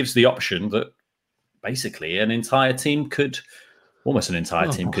 which gives the option that basically an entire team could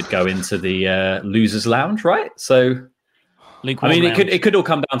go into the losers' lounge, right? So, it could all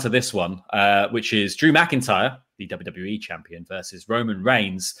come down to this one, which is Drew McIntyre, the WWE champion, versus Roman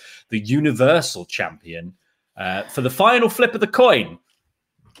Reigns, the Universal champion, for the final flip of the coin.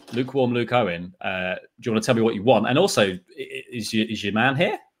 Lukewarm Luke Owen, do you want to tell me what you want? And also, is your man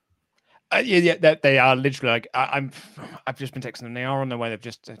here? They are literally like I've just been texting them. They are on their way. They've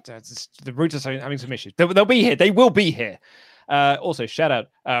just the routers are having some issues. They'll be here. They will be here. Also, shout out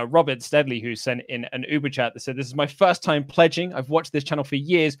Robert Steadley, who sent in an Uber chat that said, "This is my first time pledging. I've watched this channel for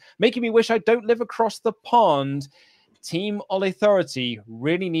years, making me wish I don't live across the pond. Team All Authority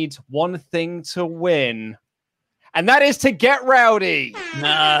really needs one thing to win, and that is to get rowdy."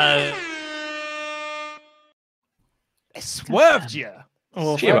 No. I swerved you.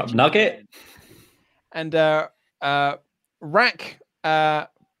 Oh, cheer up, Nugget. And Rakshid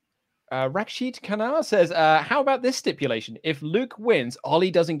Khanna says, how about this stipulation? If Luke wins,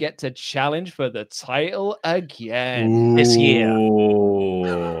 Ollie doesn't get to challenge for the title again. This year.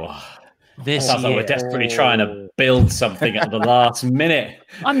 Sounds like we're desperately trying to build something at the last minute.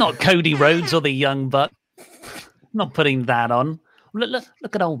 I'm not Cody Rhodes or the Young Buck. I'm not putting that on.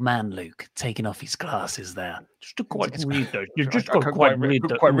 Look at old man Luke taking off his glasses there. Just to quite read those. You just got to quite read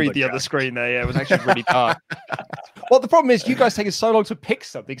the other screen there. Yeah, it was actually really dark. Well, the problem is you guys taking so long to pick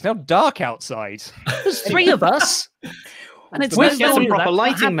something. It's now dark outside. There's three of us. And it's we're some proper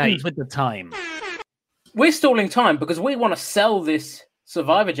lighting, mate. With the time. We're stalling time because we want to sell this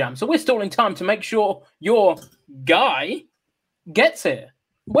Survivor Jam. So we're stalling time to make sure your guy gets here.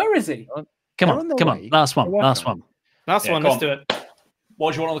 Where is he? Come on. Last one. Last one. Let's do it.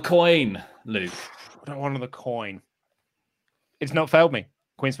 What do you want on the coin, Luke? I don't want on the coin. It's not failed me.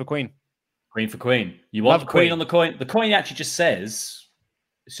 Queen's for queen. Queen for queen. You want the queen on the coin? The coin actually just says,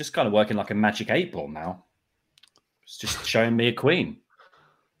 it's just kind of working like a magic 8 ball now. It's just showing me a queen.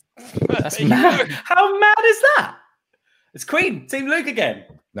 That's mad. How mad is that? It's queen. Team Luke again.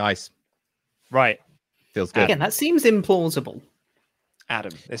 Nice. Right. Feels good. Again, that seems implausible.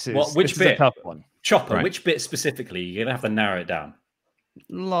 Adam, this is, which bit? Is a tough one. Chopper, Right. Which bit specifically? You're going to have to narrow it down.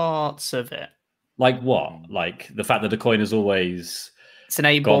 Lots of it. Like what? Like the fact that the coin has always It's an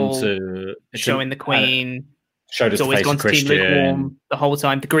 8 gone ball to showing the queen. Showed us It's the always face gone of to Team Christian. Lukewarm the whole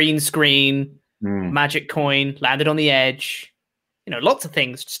time. The green screen, magic coin, landed on the edge. You know, lots of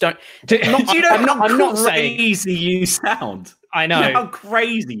things. Just don't. Do you know I'm how not saying. crazy you sound? I know. Do you know how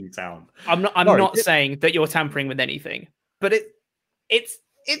crazy you sound. I'm not saying that you're tampering with anything, but it's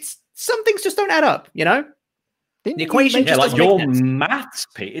some things just don't add up. You know, the equation just like doesn't your make sense. maths,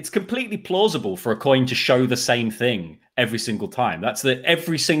 Pete. It's completely plausible for a coin to show the same thing every single time. That's that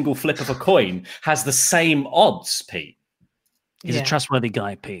every single flip of a coin has the same odds, Pete. He's a trustworthy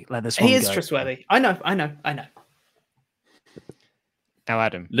guy, Pete. Let this one He is go. trustworthy. I know. Now,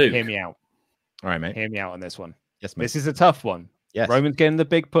 Adam, Luke. hear me out. All right, mate. Hear me out on this one. Yes, mate. This is a tough one. Yes. Roman's getting the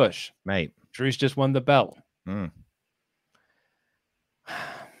big push. Mate. Drew's just won the belt. Come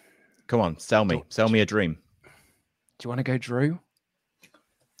on, sell me. Sell me a dream. Do you want to go, Drew?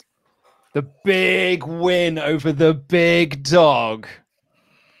 The big win over the big dog.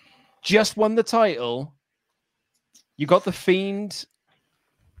 Just won the title. You got the Fiend.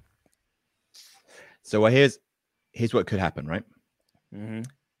 So here's what could happen, right? Mm-hmm.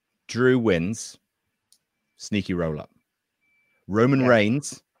 Drew wins. Sneaky roll up. Roman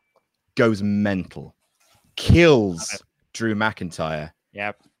Reigns goes mental. Kills Drew McIntyre.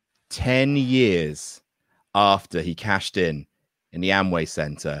 Yep. 10 years after he cashed in the Amway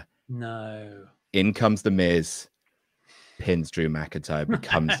Center. No. In comes The Miz. Pins Drew McIntyre.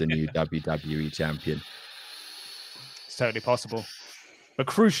 Becomes the new WWE champion. It's totally possible. But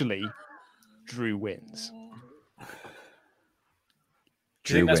crucially, Drew wins.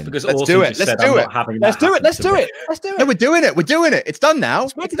 Drew that's wins. because Let's Awesome do it. just Let's said, do "I'm it. not having Let's that do it. happen Let's to do me." it. Let's do it. No, we're doing it. We're doing it. It's done now.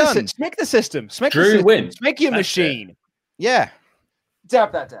 Smack It's the, done. smack the system. Smack Drew the system. wins. Smack your That's machine. Yeah.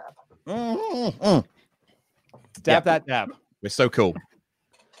 Dab that dab. Dab Yeah. that dab. We're so cool.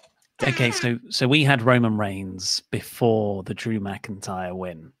 Okay, so we had Roman Reigns before the Drew McIntyre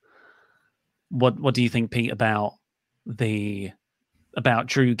win. What do you think, Pete, about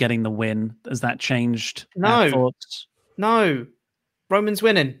Drew getting the win? Has that changed our thoughts? No. Roman's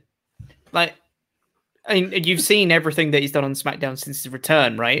winning. Like, I mean, you've seen everything that he's done on SmackDown since his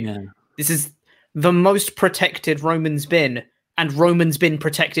return, right? Yeah. This is the most protected Roman's been, and Roman's been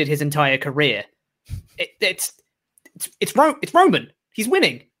protected his entire career. It's Roman. He's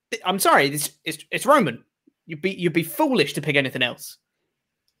winning. I'm sorry, it's Roman. You'd be foolish to pick anything else.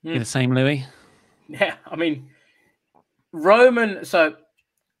 You the same, Louis? Yeah, I mean, Roman. So,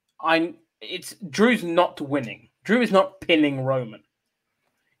 it's Drew's not winning. Drew is not pinning Roman.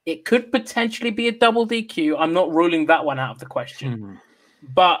 It could potentially be a double DQ. I'm not ruling that one out of the question,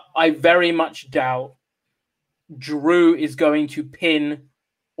 but I very much doubt Drew is going to pin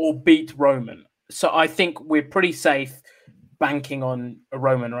or beat Roman. So I think we're pretty safe banking on a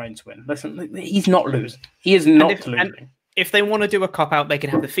Roman Reigns win. Listen, he's not losing. He is not losing. And if they want to do a cop out, they can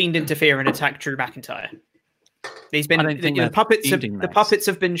have the Fiend interfere and attack Drew McIntyre. He's been the puppets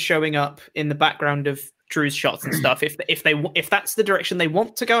have been showing up in the background of Drew's shots and stuff. If that's the direction they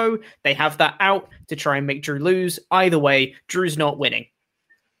want to go, they have that out to try and make Drew lose. Either way, Drew's not winning.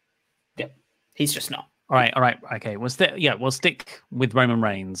 Yeah, he's just not. All right. Okay, we'll stick with Roman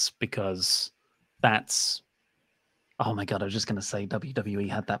Reigns because that's. Oh my god, I was just going to say WWE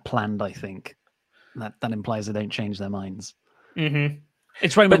had that planned. I think that implies they don't change their minds. Mm-hmm.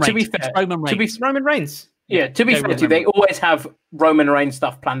 It's Roman Reigns. To be fair, Roman Reigns. Yeah, to be fair, they always have Roman Reigns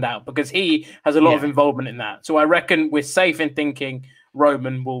stuff planned out because he has a lot of involvement in that. So I reckon we're safe in thinking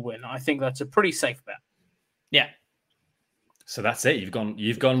Roman will win. I think that's a pretty safe bet. Yeah. So that's it. You've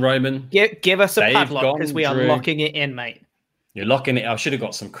gone Roman. Give us a padlock because we are locking it in, mate. You're locking it. I should have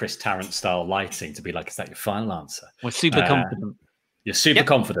got some Chris Tarrant style lighting to be like, is that your final answer? We're super confident. You're super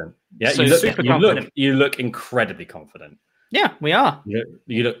confident. Yeah, So you look incredibly confident. Yeah, we are.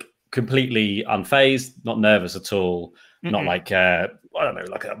 You look completely unfazed, not nervous at all. Not like I don't know,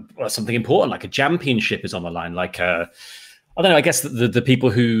 like something important, like a championship is on the line. Like I don't know. I guess the people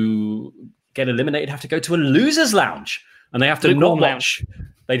who get eliminated have to go to a losers' lounge, and they have to not watch.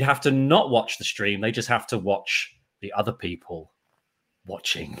 They'd have to not watch the stream. They just have to watch the other people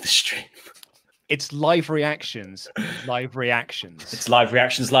watching the stream. It's live reactions. Live reactions. It's live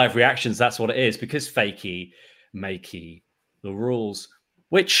reactions. Live reactions. That's what it is. Because fakey, makey, the rules,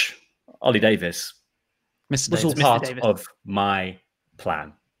 which Ollie Davis was all part of my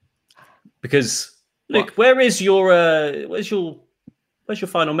plan. Because look, where's your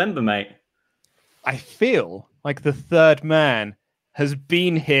final member, mate? I feel like the third man has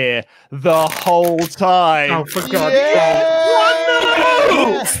been here the whole time. Oh, for God's sake.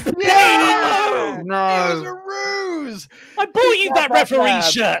 No! It was a ruse! I bought you that referee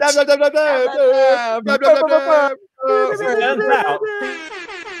shirt! Turns out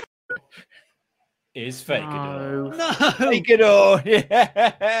is Fakeador. No! Fakeador,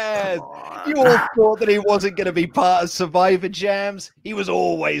 yes! You all thought that he wasn't going to be part of Survivor Jams? He was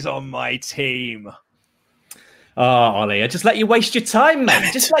always on my team. Oh, Ollie, I just let you waste your time,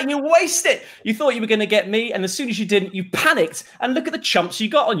 mate. Just let you waste it. You thought you were going to get me, and as soon as you didn't, you panicked. And look at the chumps you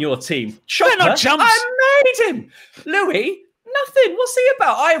got on your team. They're not chumps. I made him. Louis, nothing. What's he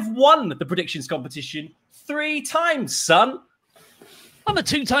about? I have won the predictions competition 3 times, son. I'm a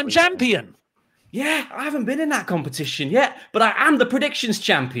 2-time champion. Yeah, I haven't been in that competition yet, but I am the predictions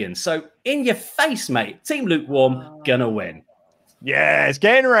champion. So in your face, mate. Team Lukewarm, gonna win. Yes,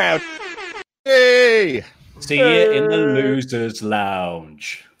 getting around. Hey! See you in the losers'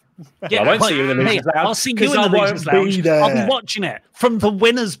 lounge. Yeah, I won't see you in the losers' lounge. I'll see you in the losers' lounge. I'll be watching it from the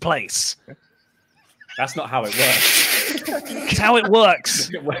winner's place. That's not how it works. That's how it works.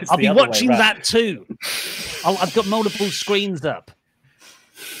 I'll be watching that too. I've got multiple screens up.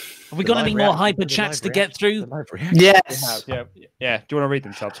 Have we got any more hyper chats to get through? Yes. Yeah. Do you want to read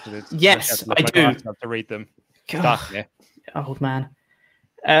them, Tubbs? Yes, I do. To read them. Old man.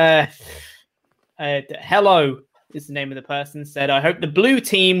 Hello is the name of the person. Said, I hope the blue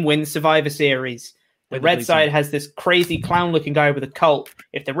team wins Survivor Series. The red side has this crazy clown-looking guy with a cult.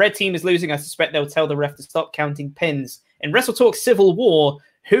 If the red team is losing, I suspect they'll tell the ref to stop counting pins. In Wrestle Talk Civil War,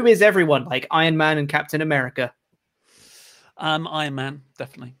 who is everyone? Like Iron Man and Captain America. Iron Man,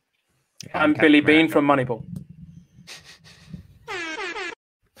 definitely. I'm Billy Bean from Moneyball.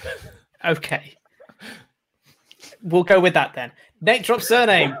 Okay. We'll go with that then. Neck Drop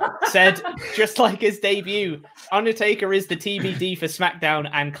Surname said, just like his debut, Undertaker is the TBD for SmackDown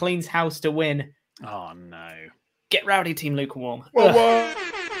and cleans house to win. Oh, no. Get rowdy, Team Lukewarm. Whoa.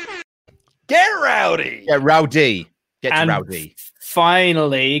 Get rowdy. Get rowdy. Get rowdy.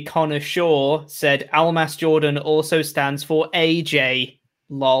 Finally, Connor Shaw said, Almas Jordan also stands for AJ.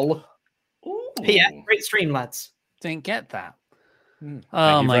 Lol. Ooh. Yeah, great stream, lads. Didn't get that.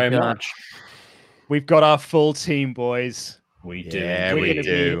 Oh, my God. We've got our full team, boys. We do. Yeah, we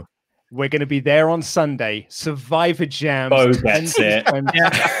do. We're going to be there on Sunday. Survivor Jams. Oh, that's it.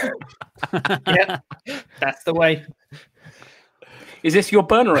 Yeah, that's the way. Is this your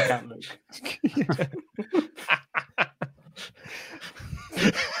burner account, Luke?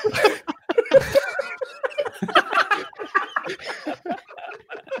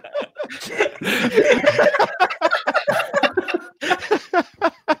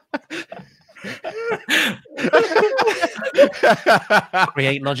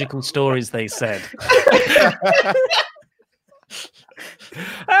 Create logical stories, they said.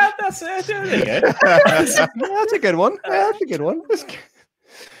 That's it. That's a good one. That's a good one.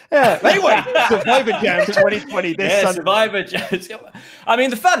 Yeah, anyway, Survivor Jam 2020 this Sunday. Survivor Jam. I mean,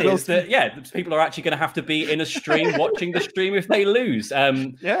 the fun is that, people are actually going to have to be in a stream watching the stream if they lose.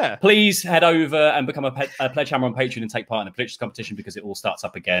 Please head over and become a Pledge Hammer on Patreon and take part in the predictions competition because it all starts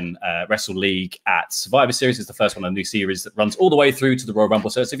up again. Wrestle League at Survivor Series is the first one, a new series that runs all the way through to the Royal Rumble.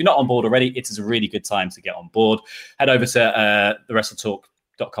 So if you're not on board already, it is a really good time to get on board. Head over to the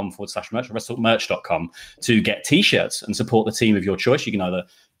WrestleTalk.com/merch, WrestleTalkMerch.com to get t-shirts and support the team of your choice. You can either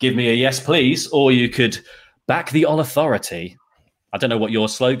give me a yes, please, or you could back the All Authority. I don't know what your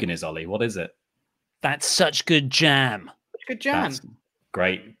slogan is, Ollie. What is it? That's such good jam. Good jam. That's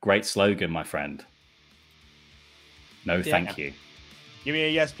great slogan, my friend. No, thank you. Give me a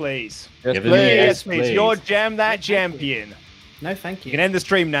yes, please. Yes, please. Your Jam That Champion. No, thank you. You can end the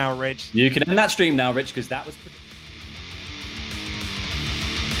stream now, Rich. You can end that stream now, Rich, because that was...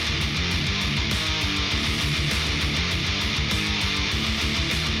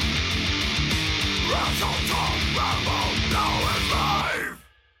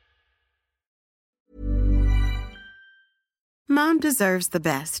 Mom deserves the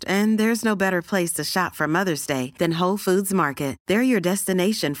best, and there's no better place to shop for Mother's Day than Whole Foods Market. They're your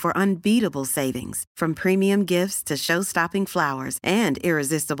destination for unbeatable savings, from premium gifts to show-stopping flowers and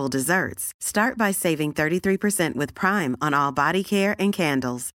irresistible desserts. Start by saving 33% with Prime on all body care and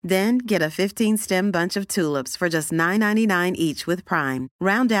candles. Then get a 15-stem bunch of tulips for just $9.99 each with Prime.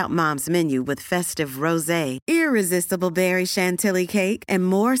 Round out Mom's menu with festive rosé, irresistible berry chantilly cake, and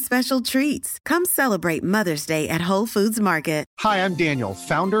more special treats. Come celebrate Mother's Day at Whole Foods Market. Hi, I'm Daniel,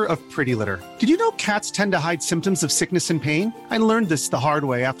 founder of Pretty Litter. Did you know cats tend to hide symptoms of sickness and pain? I learned this the hard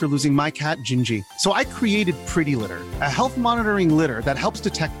way after losing my cat, Gingy. So I created Pretty Litter, a health monitoring litter that helps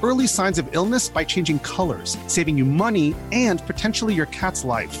detect early signs of illness by changing colors, saving you money and potentially your cat's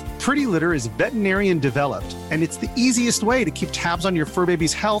life. Pretty Litter is veterinarian developed, and it's the easiest way to keep tabs on your fur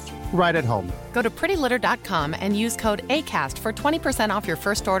baby's health right at home. Go to prettylitter.com and use code ACAST for 20% off your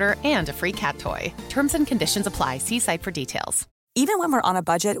first order and a free cat toy. Terms and conditions apply. See site for details. Even when we're on a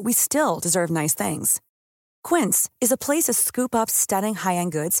budget, we still deserve nice things. Quince is a place to scoop up stunning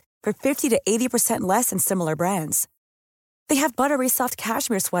high-end goods for 50 to 80% less than similar brands. They have buttery soft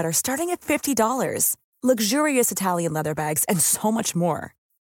cashmere sweaters starting at $50, luxurious Italian leather bags, and so much more.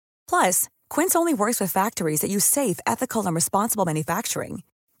 Plus, Quince only works with factories that use safe, ethical, and responsible manufacturing.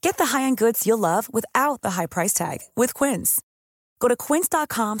 Get the high-end goods you'll love without the high price tag with Quince. Go to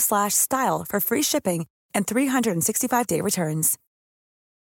quince.com/style for free shipping and 365-day returns.